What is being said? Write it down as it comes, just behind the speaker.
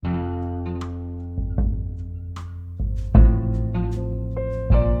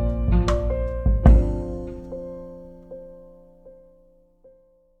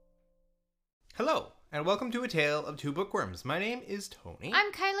and welcome to A Tale of Two Bookworms. My name is Tony.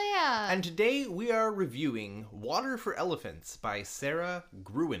 I'm Kailea. And today we are reviewing Water for Elephants by Sara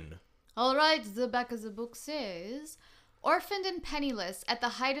Gruen. Alright, the back of the book says, orphaned and penniless at the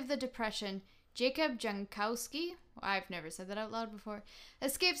height of the Depression, Jacob Jankowski, I've never said that out loud before,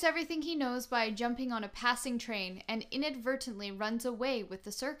 escapes everything he knows by jumping on a passing train and inadvertently runs away with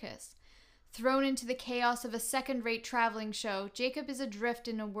the circus. Thrown into the chaos of a second-rate traveling show, Jacob is adrift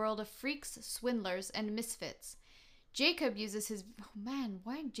in a world of freaks, swindlers, and misfits. Jacob uses his... Oh man,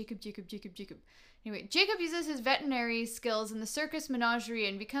 why Jacob? Anyway, Jacob uses his veterinary skills in the circus menagerie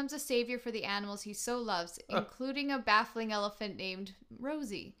and becomes a savior for the animals he so loves, including a baffling elephant named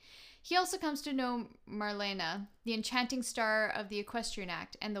Rosie. He also comes to know Marlena, the enchanting star of the Equestrian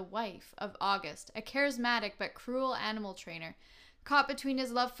Act, and the wife of August, a charismatic but cruel animal trainer. Caught between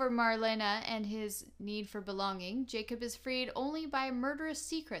his love for Marlena and his need for belonging, Jacob is freed only by a murderous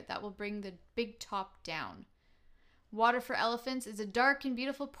secret that will bring the big top down. Water for Elephants is a dark and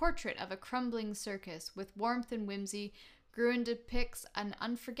beautiful portrait of a crumbling circus. With warmth and whimsy, Gruen depicts an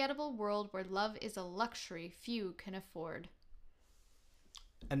unforgettable world where love is a luxury few can afford.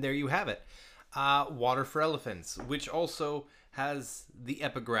 And there you have it. Water for Elephants, which also has the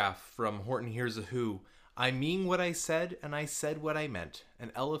epigraph from Horton Hears a Who. I mean what I said, and I said what I meant.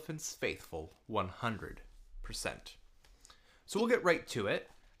 An elephant's faithful 100%. So we'll get right to it.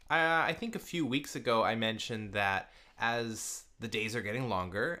 I think a few weeks ago I mentioned that as the days are getting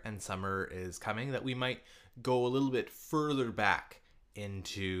longer and summer is coming, that we might go a little bit further back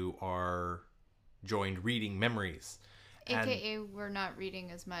into our joined reading memories. AKA we're not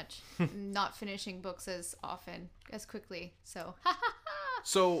reading as much, not finishing books as often, as quickly, so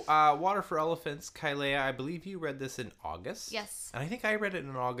So, Water for Elephants, Kailea, I believe you read this in August? Yes. And I think I read it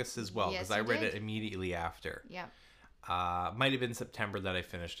in August as well, because Yes, I read did. it immediately after. Yeah. Might have been September that I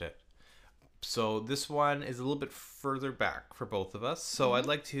finished it. So this one is a little bit further back for both of us. So I'd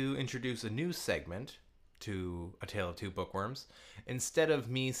like to introduce a new segment to A Tale of Two Bookworms. Instead of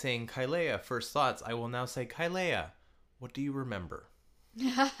me saying, Kailea, first thoughts, I will now say, Kailea, what do you remember?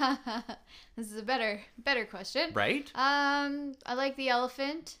 This is a better question. Right? I like the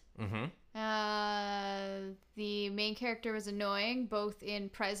elephant. Mm-hmm. The main character was annoying, both in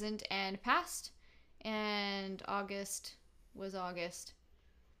present and past. And August was August.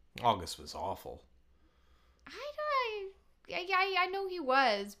 August was awful. I know he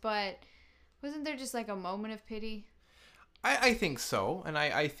was, but wasn't there just like a moment of pity? I think so. And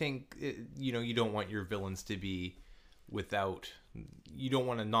I think, you don't want your villains to be without... You don't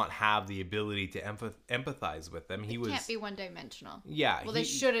want to not have the ability to empathize with them. He can't be one-dimensional. Yeah. Well, they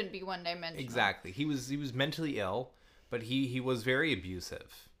shouldn't be one-dimensional. Exactly. He was mentally ill, but he was very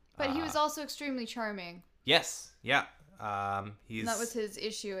abusive. But he was also extremely charming. Yes. Yeah. And that was his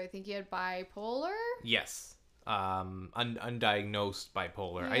issue. I think he had bipolar. Yes. Undiagnosed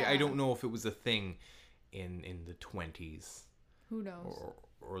bipolar. Yeah. I don't know if it was a thing in the 20s. Who knows?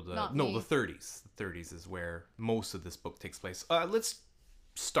 Or the 30s. The 30s is where most of this book takes place. Let's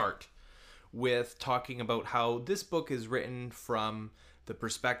start with talking about how this book is written from the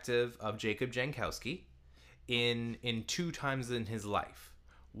perspective of Jacob Jankowski in two times in his life.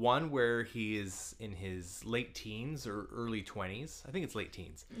 One where he is in his late teens or early 20s. I think it's late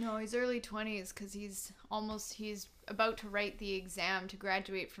teens. No, he's early 20s because he's about to write the exam to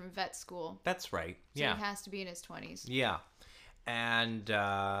graduate from vet school. That's right. So yeah. he has to be in his 20s. Yeah. And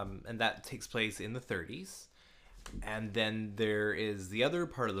that takes place in the 30s. And then there is the other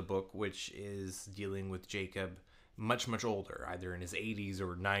part of the book, which is dealing with Jacob much, much older, either in his 80s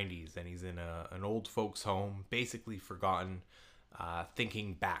or 90s. And he's in an old folks' home, basically forgotten,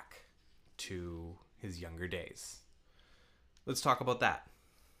 thinking back to his younger days. Let's talk about that.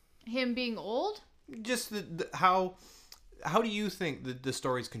 Him being old? Just how do you think the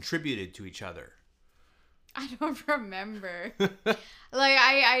stories contributed to each other? I don't remember.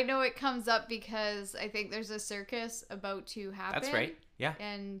 I know it comes up because I think there's a circus about to happen. That's right. Yeah.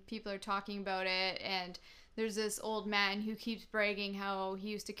 And people are talking about it, and there's this old man who keeps bragging how he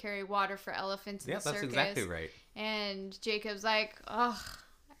used to carry water for elephants in the circus. Yeah, that's exactly right. And Jacob's like, ugh,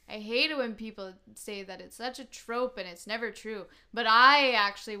 I hate it when people say that it's such a trope and it's never true. But I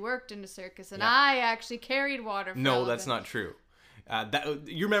actually worked in a circus, and I actually carried water for elephants. No, that's not true.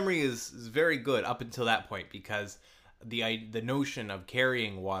 Your memory is very good up until that point, because the notion of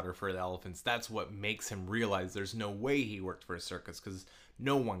carrying water for the elephants, that's what makes him realize there's no way he worked for a circus, because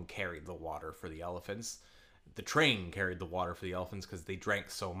no one carried the water for the elephants. The train carried the water for the elephants because they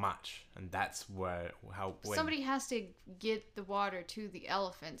drank so much, and that's somebody has to get the water to the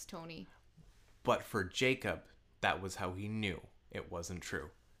elephants, Tony. But for Jacob, that was how he knew it wasn't true,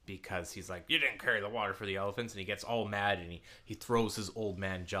 because he's like, you didn't carry the water for the elephants, and he gets all mad, and he throws his old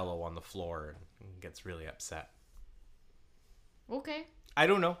man Jello on the floor and gets really upset. Okay. I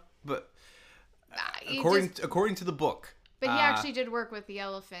don't know, but according to the book. But he actually did work with the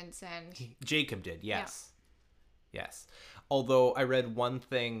elephants, and Jacob did, yes. Yeah. Yes. Although I read one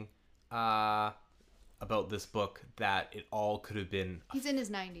thing about this book that it all could have been... He's in his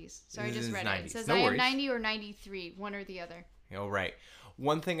 90s. Sorry, I just read 90s. It says no I worries. am 90 or 93, one or the other. Oh, right.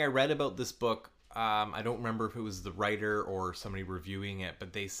 One thing I read about this book, I don't remember if it was the writer or somebody reviewing it,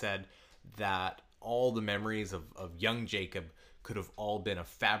 but they said that all the memories of young Jacob could have all been a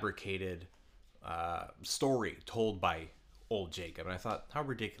fabricated story told by old Jacob. And I thought, how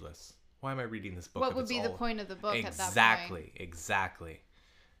ridiculous. Why am I reading this book? What would be the point of the book at that point? Exactly.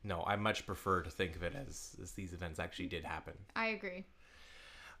 No, I much prefer to think of it as these events actually did happen. I agree.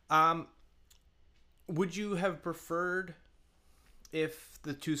 Would you have preferred if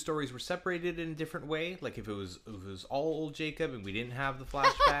the two stories were separated in a different way? Like if it was all old Jacob and we didn't have the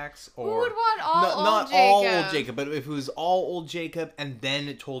flashbacks? Or who would want all not old Jacob? All old Jacob, but if it was all old Jacob and then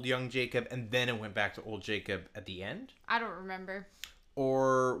it told young Jacob and then it went back to old Jacob at the end? I don't remember.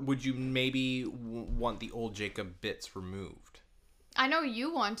 Or would you maybe want the old Jacob bits removed? I know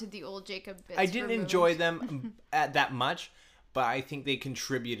you wanted the old Jacob bits I didn't removed. enjoy them that much, but I think they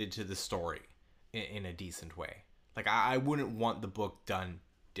contributed to the story in a decent way. Like, I wouldn't want the book done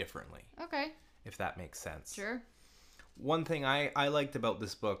differently. Okay. If that makes sense. Sure. One thing I liked about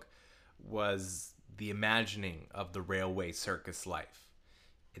this book was the imagining of the railway circus life.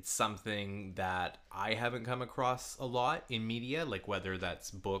 It's something that I haven't come across a lot in media, like whether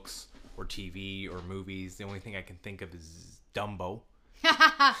that's books or TV or movies. The only thing I can think of is Dumbo.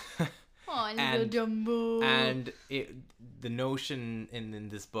 Oh, little Dumbo. And the notion in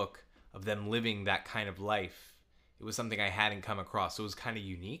this book of them living that kind of life, it was something I hadn't come across. So it was kind of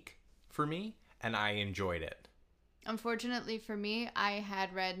unique for me, and I enjoyed it. Unfortunately for me, I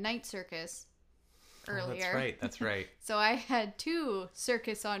had read Night Circus earlier. Oh, that's right. So I had 2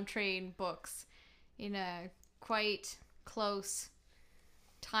 Circus on Train books in a quite close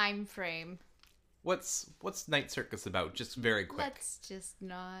time frame. What's Night Circus about? Just very quick. Let's just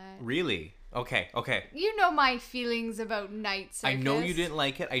not. Really? Okay. You know my feelings about Night Circus. I know you didn't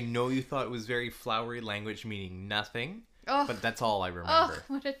like it. I know you thought it was very flowery language meaning nothing. Oh, but that's all I remember. Oh,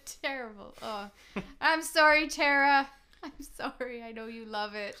 what a terrible... Oh, I'm sorry, Tara. I'm sorry. I know you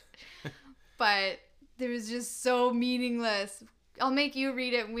love it. But it was just so meaningless. I'll make you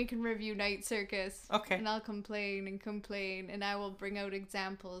read it and we can review Night Circus. Okay. And I'll complain, and I will bring out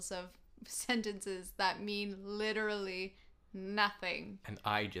examples of sentences that mean literally nothing. And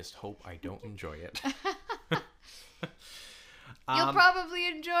I just hope I don't enjoy it. You'll probably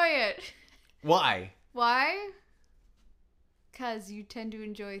enjoy it. Why? Why? Because you tend to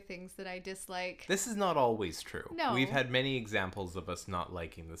enjoy things that I dislike. This is not always true. No. We've had many examples of us not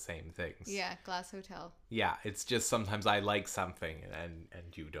liking the same things. Yeah, Glass Hotel. Yeah, it's just sometimes I like something and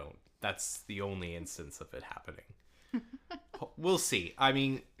you don't. That's the only instance of it happening. We'll see. I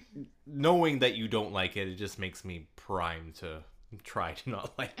mean, knowing that you don't like it, it just makes me primed to try to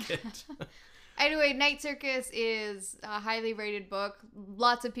not like it. Anyway, Night Circus is a highly rated book.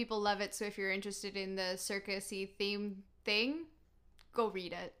 Lots of people love it, so if you're interested in the circus-y theme thing, go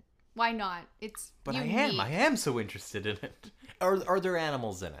read it. Why not? It's But unique. I am so interested in it. Are there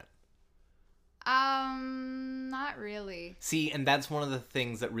animals in it? Not really. See, and that's one of the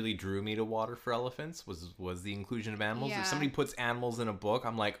things that really drew me to Water for Elephants was the inclusion of animals. Yeah. If somebody puts animals in a book,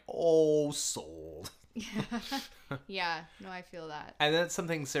 I'm like, oh, sold. Yeah, no, I feel that. And that's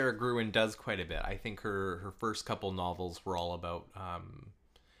something Sara Gruen does quite a bit. I think her first couple novels were all about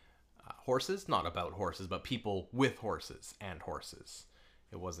horses. Not about horses, but people with horses and horses.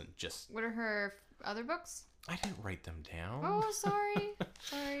 It wasn't just... What are her other books? I didn't write them down. Oh, sorry.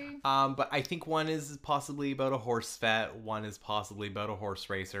 Sorry. But I think one is possibly about a horse vet. One is possibly about a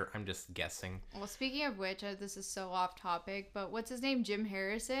horse racer. I'm just guessing. Well, speaking of which, this is so off topic, but what's his name? Jim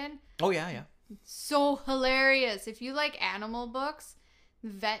Harrison? Oh, yeah. So hilarious. If you like animal books,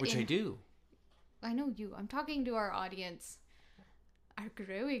 Which I do. I know you. I'm talking to our audience. Our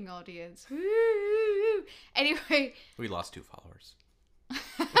growing audience. Woo! Anyway. We lost 2 followers.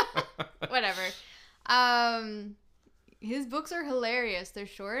 Whatever. His books are hilarious. They're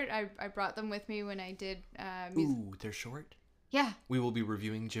short. I brought them with me when I did Ooh, they're short? Yeah. We will be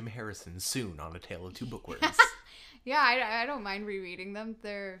reviewing Jim Harrison soon on A Tale of Two Bookworms. Yeah, I don't mind rereading them.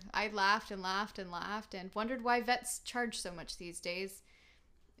 I laughed and laughed and laughed and wondered why vets charge so much these days.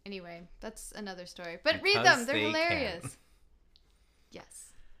 Anyway, that's another story. But read them. They're hilarious. Can. Yes.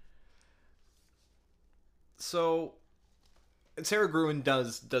 So, Sarah Gruen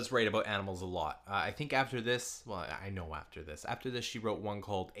does write about animals a lot. I think after this, well, I know after this. After this, she wrote one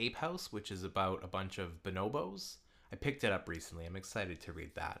called Ape House, which is about a bunch of bonobos. I picked it up recently. I'm excited to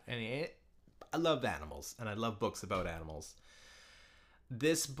read that. And I love animals, and I love books about animals.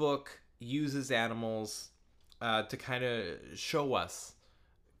 This book uses animals to kind of show us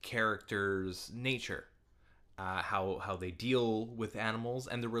characters' nature, how they deal with animals,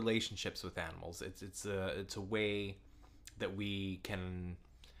 and the relationships with animals. It's a way that we can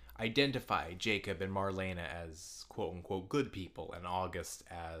identify Jacob and Marlena as quote unquote good people, and August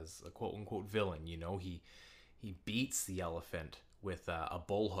as a quote unquote villain. You know, he beats the elephant with a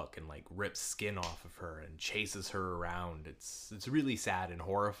bullhook and like rips skin off of her and chases her around. It's really sad and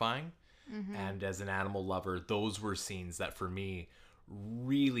horrifying. Mm-hmm. And as an animal lover, those were scenes that for me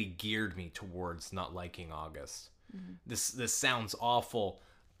really geared me towards not liking August. Mm-hmm. This sounds awful,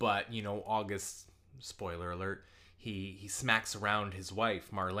 but you know, August, spoiler alert, he smacks around his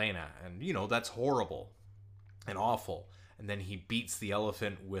wife Marlena, and you know, that's horrible and awful. And then he beats the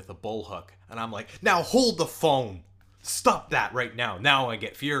elephant with a bullhook, and I'm like, now hold the phone, stop that right now. Now I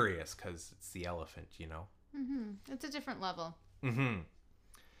get furious because it's the elephant, you know. Mm-hmm. It's a different level. Mm-hmm.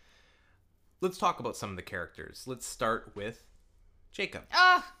 Let's talk about some of the characters. Let's start with Jacob.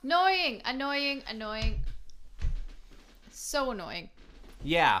 Annoying. So annoying.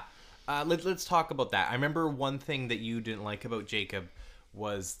 Yeah. Let's talk about that. I remember one thing that you didn't like about Jacob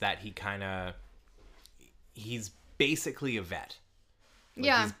was that he's basically a vet. Like,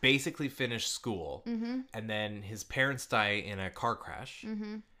 yeah. He's basically finished school. Mm-hmm. And then his parents die in a car crash.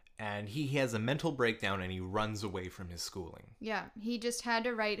 Mm-hmm. And he has a mental breakdown and he runs away from his schooling. Yeah. He just had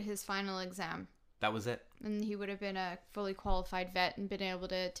to write his final exam. That was it. And he would have been a fully qualified vet and been able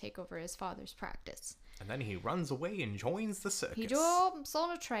to take over his father's practice. And then he runs away and joins the circus. He jumps on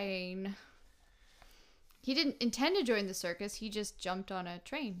a train. He didn't intend to join the circus. He just jumped on a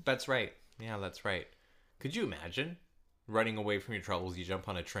train. That's right. Yeah, that's right. Could you imagine running away from your troubles? You jump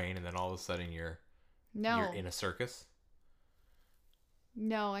on a train and then all of a sudden you're in a circus?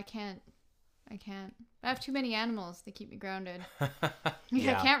 No, I can't. I have too many animals. They keep me grounded.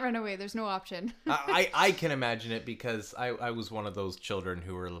 Yeah. I can't run away. There's no option. I can imagine it because I was one of those children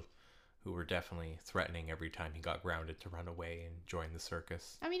who were definitely threatening every time he got grounded to run away and join the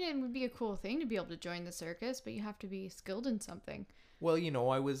circus. I mean, it would be a cool thing to be able to join the circus, but you have to be skilled in something. Well, you know,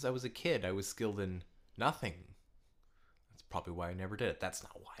 I was a kid. I was skilled in nothing. That's probably why I never did it. That's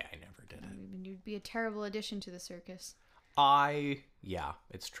not why I never did it. I mean, you'd be a terrible addition to the circus. Yeah,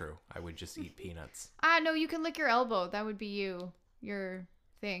 it's true. I would just eat peanuts. No, you can lick your elbow. That would be you. Your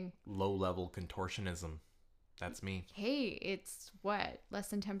thing. Low-level contortionism. That's me. Hey, it's what? Less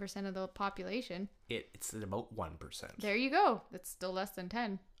than 10% of the population. It's about 1%. There you go. That's still less than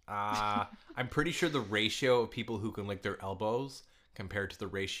 10. I'm pretty sure the ratio of people who can lick their elbows compared to the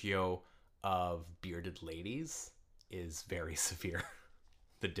ratio of bearded ladies is very severe.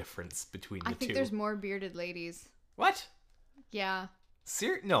 The difference between the two. I think there's more bearded ladies. What? Yeah.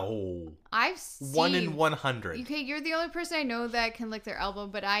 No. I've seen 1 in 100. Okay, you're the only person I know that can lick their elbow,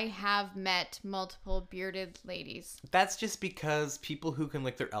 but I have met multiple bearded ladies. That's just because people who can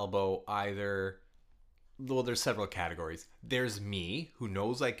lick their elbow there's several categories. There's me, who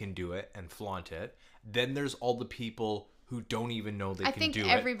knows I can do it and flaunt it. Then there's all the people who don't even know they can do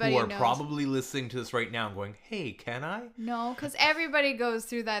it, who are probably listening to this right now and going, hey, can I? No, because everybody goes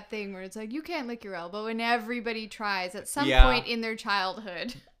through that thing where it's like, you can't lick your elbow, and everybody tries at some point in their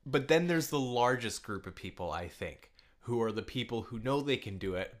childhood. But then there's the largest group of people, I think, who are the people who know they can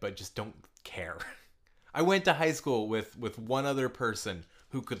do it, but just don't care. I went to high school with one other person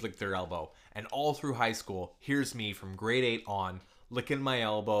who could lick their elbow, and all through high school, here's me from grade 8 on, licking my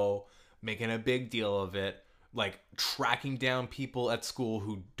elbow, making a big deal of it, like tracking down people at school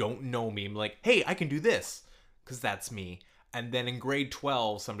who don't know me. I'm like, hey, I can do this, because that's me. And then in grade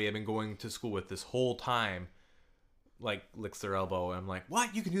 12, somebody I've been going to school with this whole time, like, licks their elbow, and I'm like,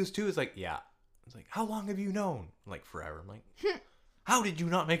 what? You can do this too? It's like, yeah. It's like, how long have you known? I'm like, forever. I'm like, how did you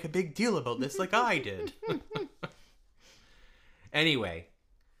not make a big deal about this like I did? Anyway,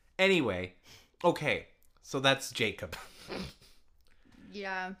 okay, so that's Jacob.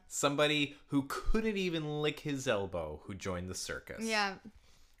 Yeah. Somebody who couldn't even lick his elbow who joined the circus. Yeah.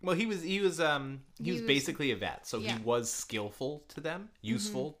 Well, he was basically a vet, so he was skillful to them,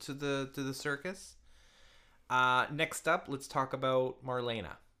 useful to the circus. Next up, let's talk about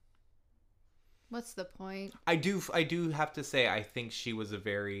Marlena. What's the point? I do have to say, I think she was a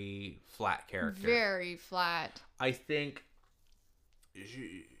very flat character. Very flat. I think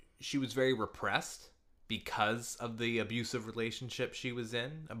she was very repressed because of the abusive relationship she was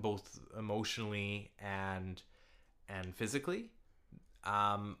in, both emotionally and and physically.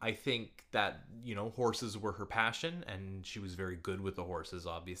 I think that, you know, horses were her passion, and she was very good with the horses,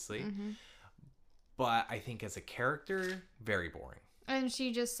 obviously. But I think as a character, very boring. And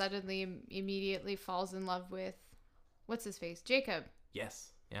she just suddenly, immediately falls in love with, what's his face? Jacob.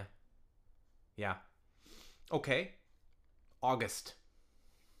 Yes. Yeah. Yeah. Okay. August.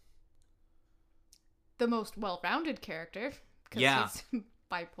 The most well-rounded character. 'Cause Yeah. he's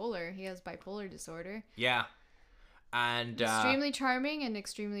bipolar. He has bipolar disorder. Yeah. And Extremely charming and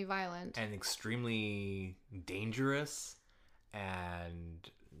extremely violent. and extremely dangerous, and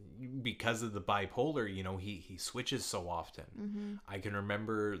because of the bipolar, you know, he switches so often. I can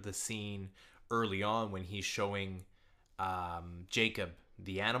remember the scene early on when he's showing Jacob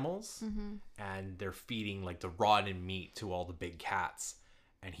the animals, and they're feeding like the rotten meat to all the big cats,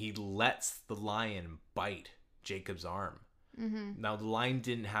 and he lets the lion bite Jacob's arm. Now the lion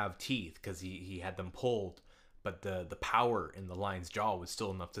didn't have teeth because he had them pulled, but the power in the lion's jaw was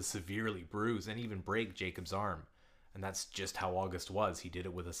still enough to severely bruise and even break Jacob's arm. And that's just how August was. He did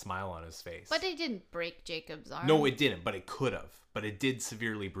it with a smile on his face. But it didn't break Jacob's arm. No, it didn't, but it could have. But it did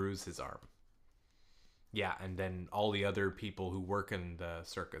severely bruise his arm. Yeah, and then all the other people who work in the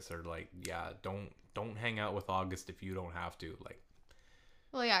circus are like, yeah, don't hang out with August if you don't have to. Like,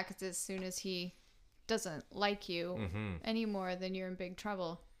 Well, yeah, because as soon as he doesn't like you anymore, then you're in big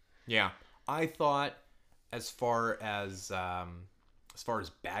trouble. yeah, I thought as far as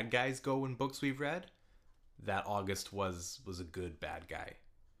bad guys go in books we've read, that August was a good bad guy.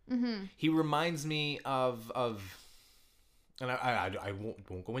 He reminds me of and I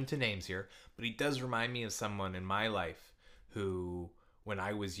won't go into names here, but he does remind me of someone in my life who, when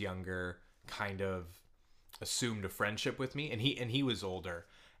I was younger, kind of assumed a friendship with me, and he was older,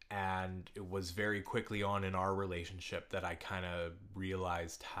 and it was very quickly on in our relationship that I kind of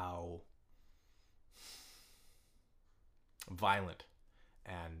realized how violent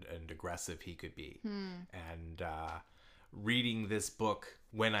and aggressive he could be. And reading this book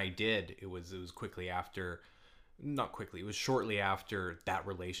when I did, it was quickly after, not quickly, it was shortly after that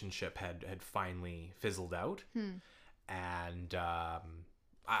relationship had finally fizzled out. And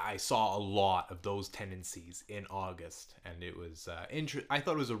I saw a lot of those tendencies in August, and it was I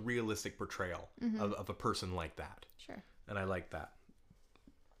thought it was a realistic portrayal of a person like that. Sure. And I like that.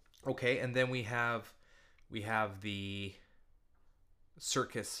 Okay, and then we have the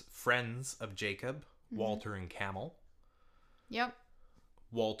circus friends of Jacob, Walter and Camel. Yep.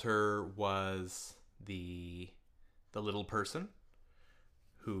 Walter was the little person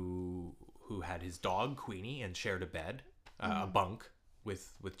who had his dog Queenie and shared a bed, a bunk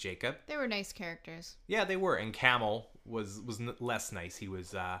with Jacob. They were nice characters. Yeah, they were. And Camel was less nice. He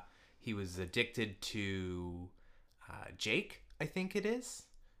was addicted to Jake, I think it is.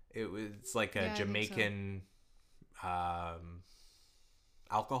 It's like a Jamaican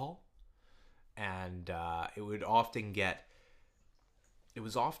alcohol, and it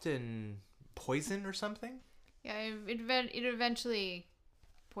was often poison or something. Yeah, it eventually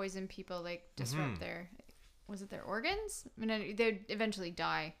poisoned people, like disrupt their, was it their organs? I mean, they'd eventually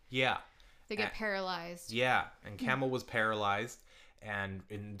die. Yeah. They get paralyzed. Yeah, and Camel was paralyzed, and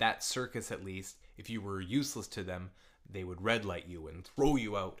in that circus at least, if you were useless to them, they would red light you and throw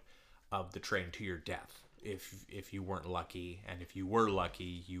you out of the train to your death if you weren't lucky, and if you were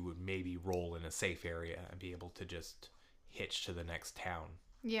lucky, you would maybe roll in a safe area and be able to just hitch to the next town.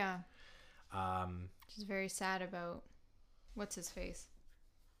 Yeah. Which is very sad about, what's his face?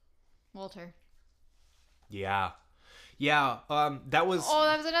 Walter. Yeah. Yeah, that was... Oh,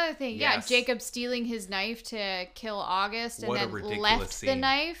 that was another thing. Yes. Yeah, Jacob stealing his knife to kill August and What a then ridiculous left the scene.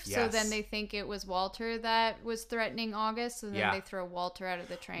 knife. So Yes. then they think it was Walter that was threatening August. So then Yeah. they throw Walter out of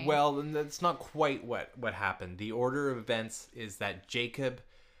the train. Well, and that's not quite what happened. The order of events is that Jacob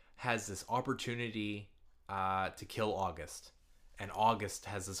has this opportunity to kill August, and August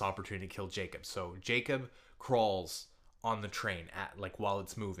has this opportunity to kill Jacob. So Jacob crawls on the train while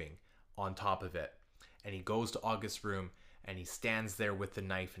it's moving on top of it, and he goes to August's room and he stands there with the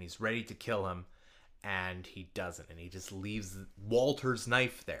knife and he's ready to kill him, and he doesn't, and he just leaves Walter's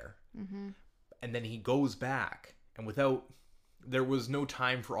knife there. And then he goes back, and there was no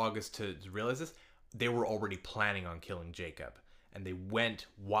time for August to realize this. They were already planning on killing Jacob, and they went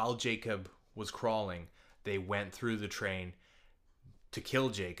while Jacob was crawling. They went through the train to kill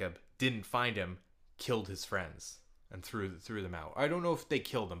Jacob, didn't find him, killed his friends, and threw them out. I don't know if they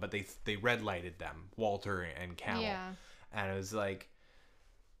killed them, but they red lighted them, Walter and Camel. Yeah. And it was like,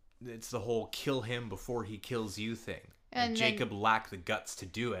 it's the whole kill him before he kills you thing. And And Jacob lacked the guts to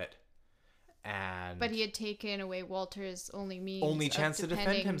do it. But he had taken away Walter's only means. chance to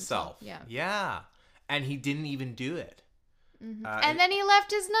defend himself. Yeah. Yeah. And he didn't even do it. And then he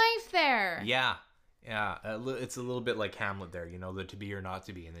left his knife there. Yeah. Yeah. It's a little bit like Hamlet there, the to be or not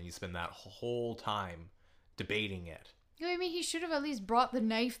to be. And then you spend that whole time debating it. I mean, he should have at least brought the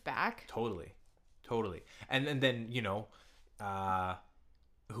knife back. Totally. And then,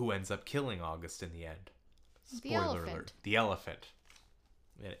 who ends up killing August in the end? Spoiler alert. The elephant.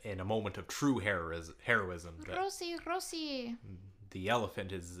 In a moment of true heroism. Rosie. The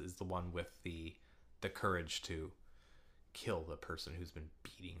elephant is the one with the courage to kill the person who's been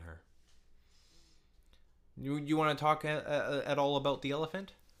beating her. You want to talk at all about the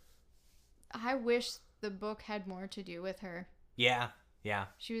elephant? I wish the book had more to do with her. Yeah.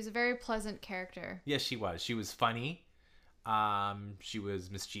 She was a very pleasant character. Yes, she was. She was funny. She was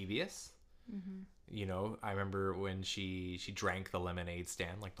mischievous. Mm-hmm. I remember when she drank the lemonade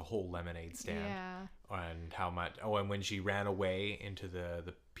stand, like the whole lemonade stand. Yeah. And how much... Oh, and when she ran away into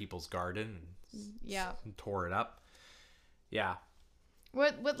the people's garden and tore it up. Yeah.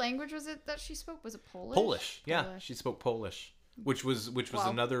 What language was it that she spoke? Was it Polish? Polish. Yeah, she spoke Polish. Which was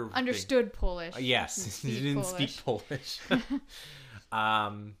another understood thing. Polish. Yes, he didn't speak Polish.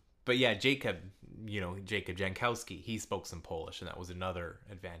 But yeah, Jacob Jankowski, he spoke some Polish, and that was another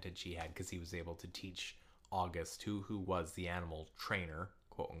advantage he had because he was able to teach August, who was the animal trainer,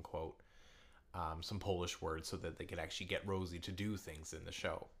 quote unquote, some Polish words so that they could actually get Rosie to do things in the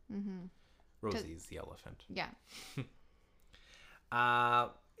show. Mm-hmm. Rosie's the elephant. Yeah.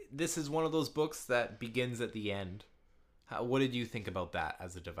 This is one of those books that begins at the end. What did you think about that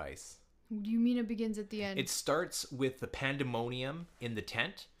as a device? What do you mean it begins at the end? It starts with the pandemonium in the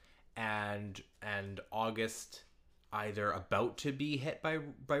tent and August either about to be hit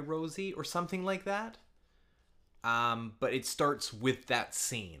by Rosie or something like that. But it starts with that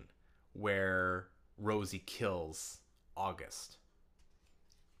scene where Rosie kills August.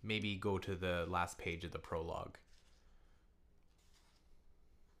 Maybe go to the last page of the prologue.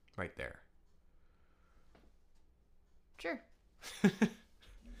 Right there. Sure.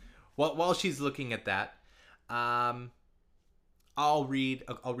 While she's looking at that, I'll read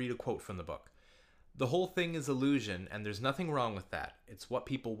a quote from the book. The whole thing is illusion, and there's nothing wrong with that. It's what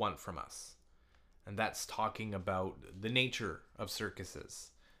people want from us. And that's talking about the nature of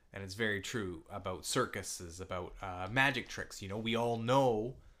circuses. And it's very true about circuses, about magic tricks. We all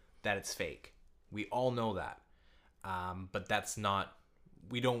know that it's fake. We all know that. But that's not...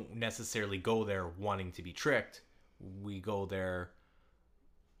 We don't necessarily go there wanting to be tricked. We go there...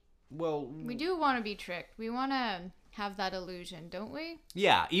 Well... We do want to be tricked. We want to have that illusion, don't we?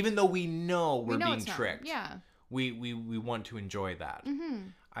 Yeah, even though we know we're being tricked. Yeah. We want to enjoy that. Mm-hmm.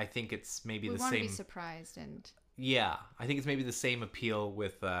 I think it's maybe the same... We want to be surprised and... Yeah, I think it's maybe the same appeal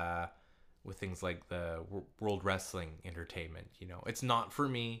with things like the World Wrestling Entertainment. It's not for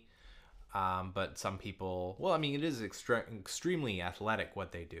me, but some people... Well, I mean, it is extremely athletic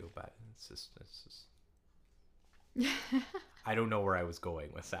what they do, but it's just... I don't know where I was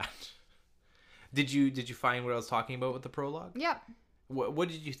going with that. Did you find what I was talking about with the prologue? Yeah. What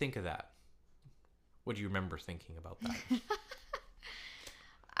did you think of that? What do you remember thinking about that?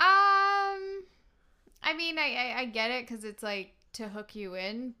 I mean, I get it because it's like to hook you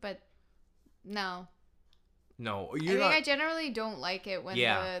in, but no. No, I generally don't like it when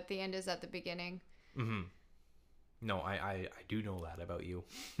the end is at the beginning. Mm-hmm. No, I do know that about you.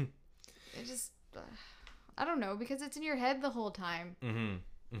 It just, I don't know, because it's in your head the whole time.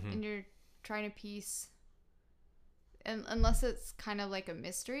 Mm-hmm. Mm-hmm. And you're trying to piece, and unless it's kind of like a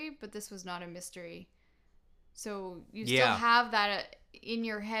mystery, but this was not a mystery. So you still have that in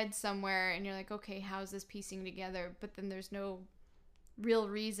your head somewhere, and you're like, okay, how's this piecing together? But then there's no real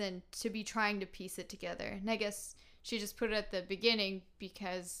reason to be trying to piece it together. And I guess she just put it at the beginning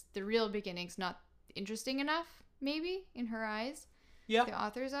because the real beginning's not interesting enough, maybe, in her eyes. Yeah. The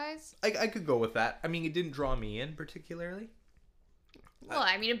author's eyes. I could go with that. I mean, it didn't draw me in particularly. Well,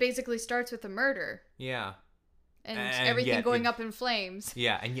 I mean, it basically starts with a murder. Yeah. And everything going up in flames.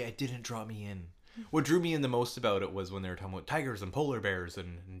 Yeah, and yet it didn't draw me in. What drew me in the most about it was when they were talking about tigers and polar bears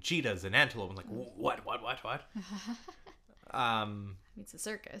and cheetahs and antelope. I'm like, what? It's a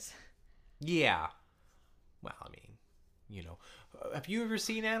circus. Yeah. Well, I mean, have you ever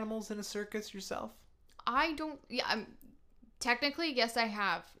seen animals in a circus yourself? I don't. Yeah, technically, yes, I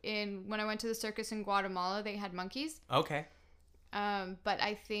have. When I went to the circus in Guatemala, they had monkeys. Okay. But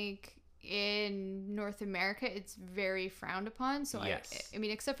I think in North America, it's very frowned upon. So yes. I mean,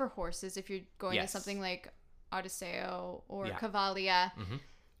 except for horses, if you're going to something like Odiseo or Cavalia, mm-hmm.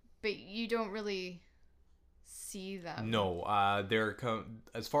 but you don't really see them. No, they're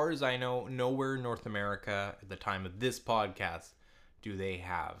as far as I know, nowhere in North America at the time of this podcast do they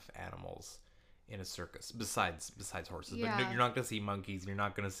have animals in a circus besides horses. Yeah. But you're not going to see monkeys. You're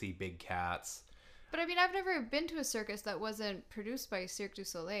not going to see big cats. But I mean, I've never been to a circus that wasn't produced by Cirque du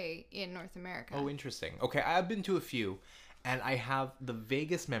Soleil in North America. Oh, interesting. Okay, I've been to a few, and I have the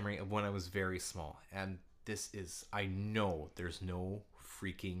vaguest memory of when I was very small. And I know there's no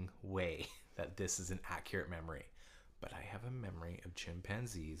freaking way that this is an accurate memory. But I have a memory of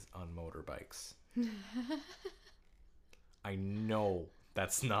chimpanzees on motorbikes. I know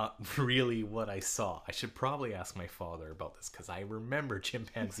that's not really what I saw. I should probably ask my father about this because I remember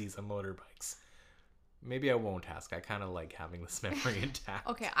chimpanzees on motorbikes. Maybe I won't ask. I kind of like having this memory intact.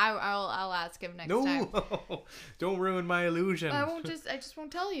 Okay, I'll ask him next time. No, don't ruin my illusion. I just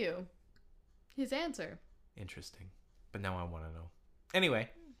won't tell you his answer. Interesting, but now I want to know. Anyway,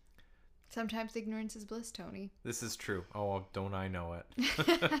 sometimes ignorance is bliss, Tony. This is true. Oh, don't I know it?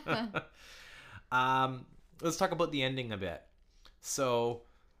 Let's talk about the ending a bit. So,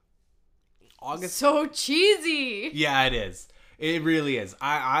 August. So cheesy. Yeah, it is. It really is.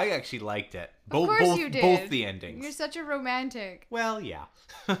 I actually liked it. Of course you did. Both the endings. You're such a romantic. Well, yeah.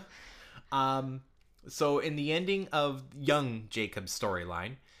 So in the ending of young Jacob's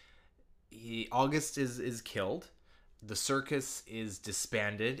storyline, August is killed. The circus is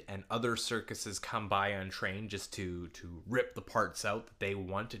disbanded, and other circuses come by untrained just to rip the parts out that they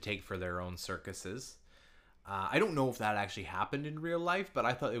want to take for their own circuses. I don't know if that actually happened in real life, but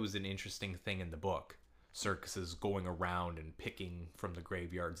I thought it was an interesting thing in the book. Circuses going around and picking from the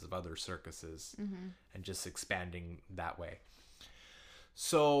graveyards of other circuses and just expanding that way.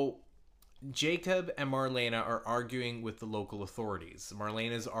 So Jacob and Marlena are arguing with the local authorities.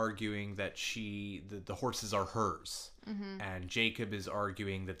 Marlena's arguing that the horses are hers, and Jacob is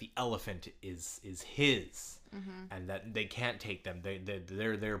arguing that the elephant is his, and that they can't take them.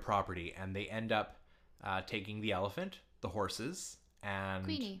 They're their property, and they end up taking the elephant, the horses, and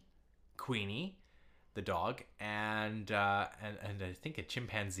Queenie, the dog, and I think a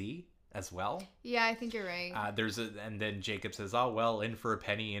chimpanzee as well. Yeah, I think you're right. And then Jacob says, "Oh well, in for a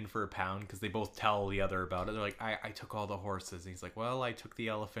penny, in for a pound," because they both tell the other about it. They're like, "I took all the horses," and he's like, "Well, I took the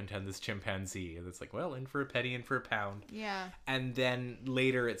elephant and this chimpanzee," and it's like, "Well, in for a penny, in for a pound." Yeah. And then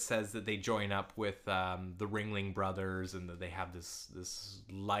later it says that they join up with the Ringling brothers, and that they have this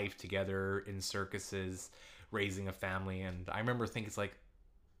life together in circuses, raising a family. And I remember thinking, it's like,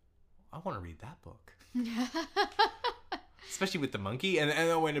 I want to read that book. Especially with the monkey,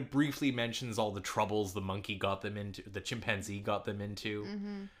 and when it briefly mentions all the troubles the monkey got them into, the chimpanzee got them into,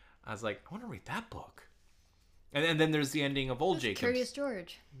 I was like, I want to read that book. And then there's the ending of Old Jacob. Curious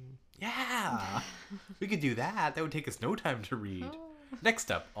George. Yeah, we could do that. That would take us no time to read.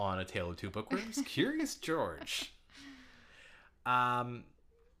 Next up on A Tale of Two Bookworms, Curious George. Then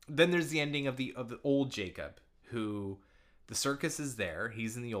there's the ending of the Old Jacob, who the circus is there.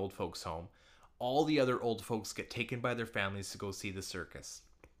 He's in the old folks' home. All the other old folks get taken by their families to go see the circus.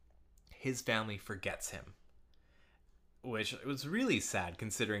 His family forgets him, which was really sad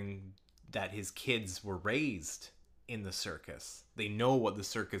considering that his kids were raised in the circus. They know what the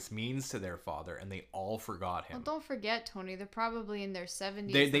circus means to their father, and they all forgot him. Well, don't forget, Tony, they're probably in their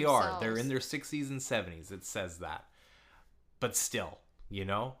 70s They are. They're in their 60s and 70s. It says that. But still,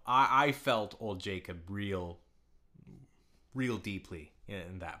 I felt Old Jacob real deeply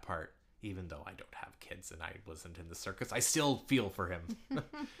in that part. Even though I don't have kids and I wasn't in the circus, I still feel for him.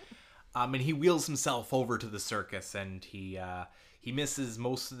 And he wheels himself over to the circus, and he misses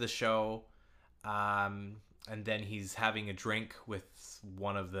most of the show. And then he's having a drink with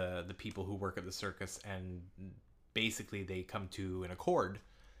one of the people who work at the circus, and basically they come to an accord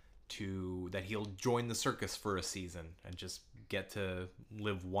that he'll join the circus for a season and just get to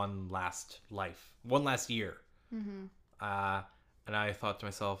live one last year. And I thought to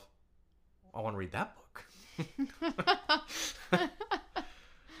myself, I want to read that book.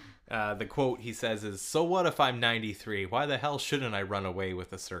 The quote he says is, "So what if I'm 93? Why the hell shouldn't I run away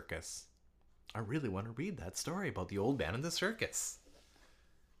with a circus?" I really want to read that story about the old man in the circus.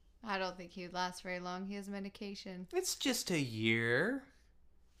 I don't think he'd last very long. He has medication. It's just a year.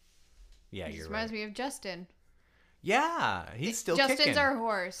 Yeah, you're right. Reminds me of Justin. Yeah, he's still Justin's kicking. our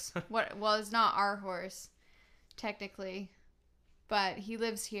horse. Well, it's not our horse, technically. But he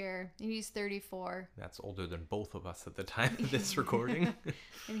lives here, and he's 34. That's older than both of us at the time of this recording.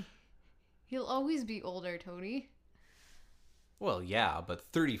 And he'll always be older, Tony. Well, yeah, but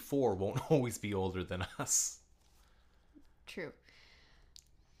 34 won't always be older than us. True.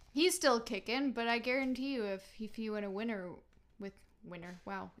 He's still kicking, but I guarantee you, if he went a winter,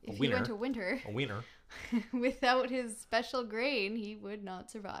 without his special grain, he would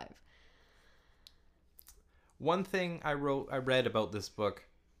not survive. One thing I read about this book,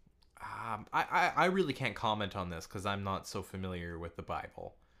 I really can't comment on this because I'm not so familiar with the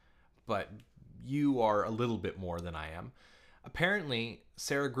Bible, but you are a little bit more than I am. Apparently,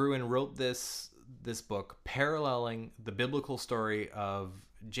 Sara Gruen wrote this book paralleling the biblical story of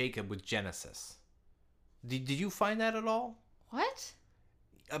Jacob with Genesis. Did you find that at all? What?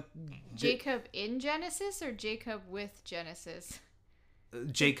 Jacob in Genesis or Jacob with Genesis?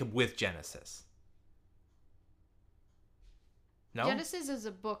 Jacob with Genesis. No? Genesis is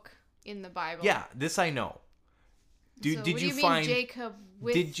a book in the Bible. Yeah, this I know. What do you mean Jacob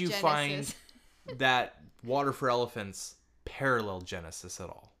with Genesis? Did you find that Water for Elephants parallel Genesis at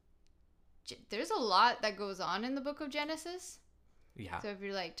all? There's a lot that goes on in the book of Genesis. Yeah. So if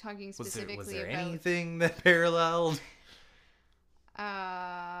you're like talking specifically was there about anything that paralleled?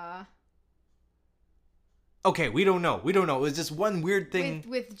 Okay, we don't know. It was just one weird thing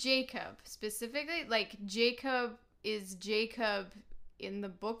with Jacob specifically. Like Jacob is Jacob in the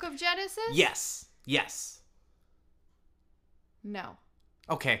book of Genesis? Yes. No.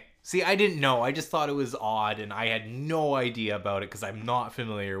 Okay. See, I didn't know. I just thought it was odd, and I had no idea about it because I'm not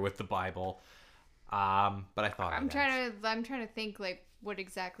familiar with the Bible. But I thought I'm trying to think like what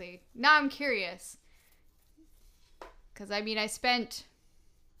exactly. Now I'm curious. Because I mean, I spent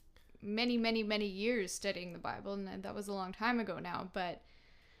many years studying the Bible, and that was a long time ago now. But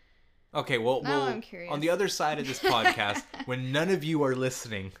okay, well, I'm curious. On the other side of this podcast, when none of you are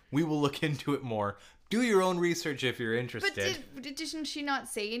listening, we will look into it more. Do your own research if you're interested. But didn't she not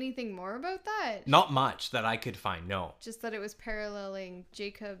say anything more about that? Not much that I could find, no. Just that it was paralleling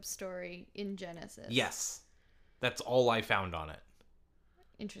Jacob's story in Genesis. Yes. That's all I found on it.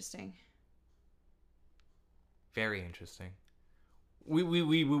 Interesting. Very interesting.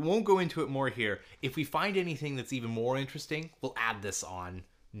 We won't go into it more here. If we find anything that's even more interesting, we'll add this on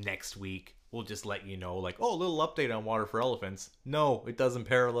next week. We'll just let you know, like, oh, a little update on Water for Elephants. No, it doesn't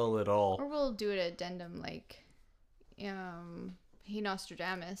parallel at all. Or we'll do an addendum like He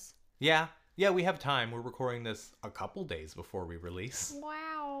Nostradamus. Yeah, we have time. We're recording this a couple days before we release.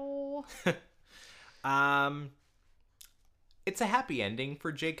 Wow. It's a happy ending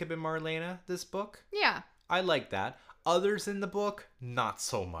for Jacob and Marlena, this book. Yeah. I like that. Others in the book, not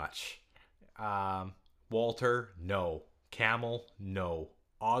so much. Walter, no. Camel, no.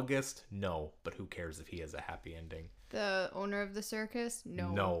 August, no. But who cares if he has a happy ending? The owner of the circus, no.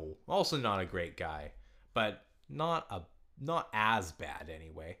 No. Also not a great guy. But not as bad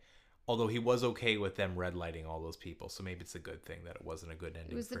anyway. Although he was okay with them red lighting all those people. So maybe it's a good thing that it wasn't a good ending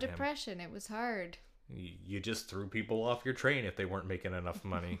for him. It was the depression. It was hard. You just threw people off your train if they weren't making enough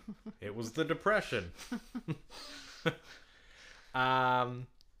money. It was the depression. There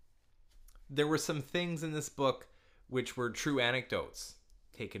were some things in this book which were true anecdotes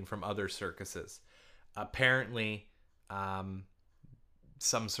taken from other circuses. Apparently, some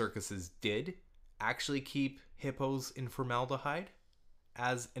circuses did actually keep hippos in formaldehyde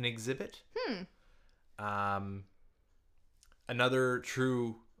as an exhibit.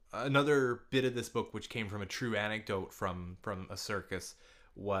 Another bit of this book, which came from a true anecdote from a circus,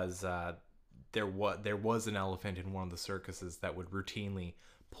 was there was an elephant in one of the circuses that would routinely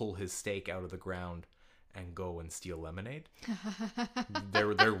pull his steak out of the ground and go and steal lemonade.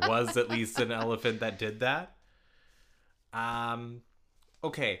 there was at least an elephant that did that.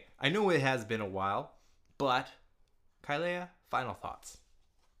 Okay, I know it has been a while, but Kailea, final thoughts.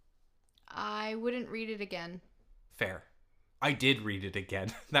 I wouldn't read it again. Fair. I did read it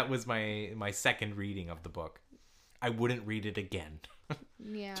again. That was my second reading of the book. I wouldn't read it again.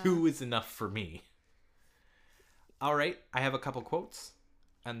 Yeah. 2 is enough for me. All right, I have a couple quotes,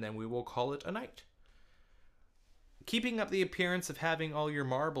 and then we will call it a night. Keeping up the appearance of having all your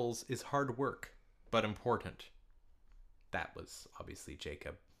marbles is hard work, but important. That was obviously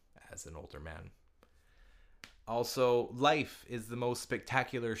Jacob as an older man. Also, life is the most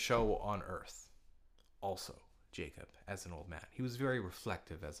spectacular show on earth. Also, Jacob as an old man. He was very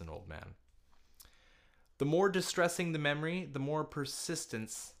reflective as an old man. The more distressing the memory, the more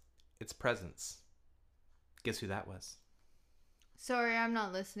persistence its presence. Guess who that was? Sorry, I'm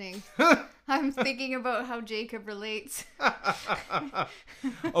not listening. I'm thinking about how Jacob relates.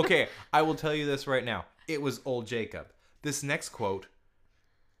 Okay, I will tell you this right now. It was old Jacob. This next quote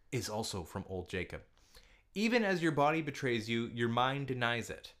is also from old Jacob. Even as your body betrays you, your mind denies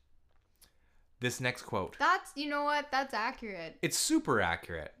it. This next quote. You know what? That's accurate. It's super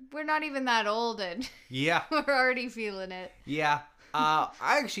accurate. We're not even that old and yeah, we're already feeling it. Yeah. I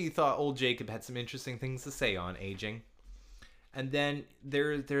actually thought old Jacob had some interesting things to say on aging. And then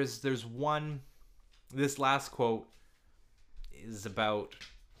there's one, this last quote is about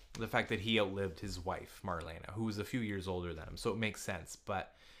the fact that he outlived his wife, Marlena, who was a few years older than him. So it makes sense.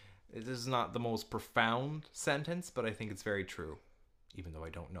 But It is not the most profound sentence, but I think it's very true, even though I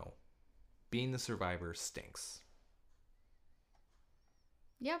don't know. Being the survivor stinks.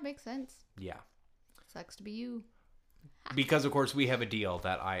 Yeah, makes sense. Yeah. Sucks to be you. Because, of course, we have a deal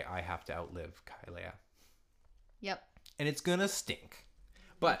that I have to outlive Kailea. Yep. And it's gonna stink.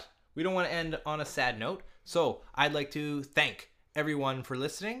 But we don't want to end on a sad note. So I'd like to thank everyone for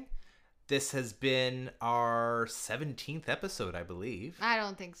listening. This has been our 17th episode, I believe. I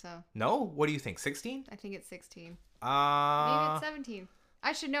don't think so. No? What do you think? 16? I think it's 16. Maybe it's 17.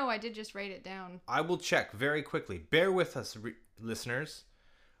 I should know. I did just write it down. I will check very quickly. Bear with us, listeners.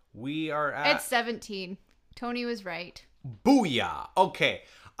 We are at... It's 17. Tony was right. Booyah! Okay.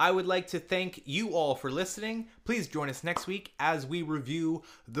 I would like to thank you all for listening. Please join us next week as we review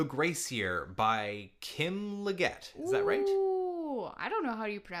The Gracier by Kim Leggett. Is that right? Ooh, I don't know how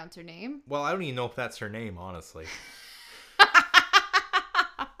you pronounce her name. Well, I don't even know if that's her name, honestly.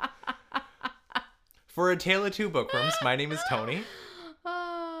 For A Tale of Two Bookworms, my name is Tony.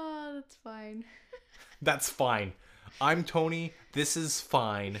 Oh, that's fine. That's fine. I'm Tony. This is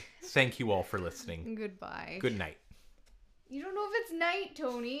fine. Thank you all for listening. Goodbye. Good night. You don't know if it's night,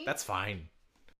 Tony. That's fine.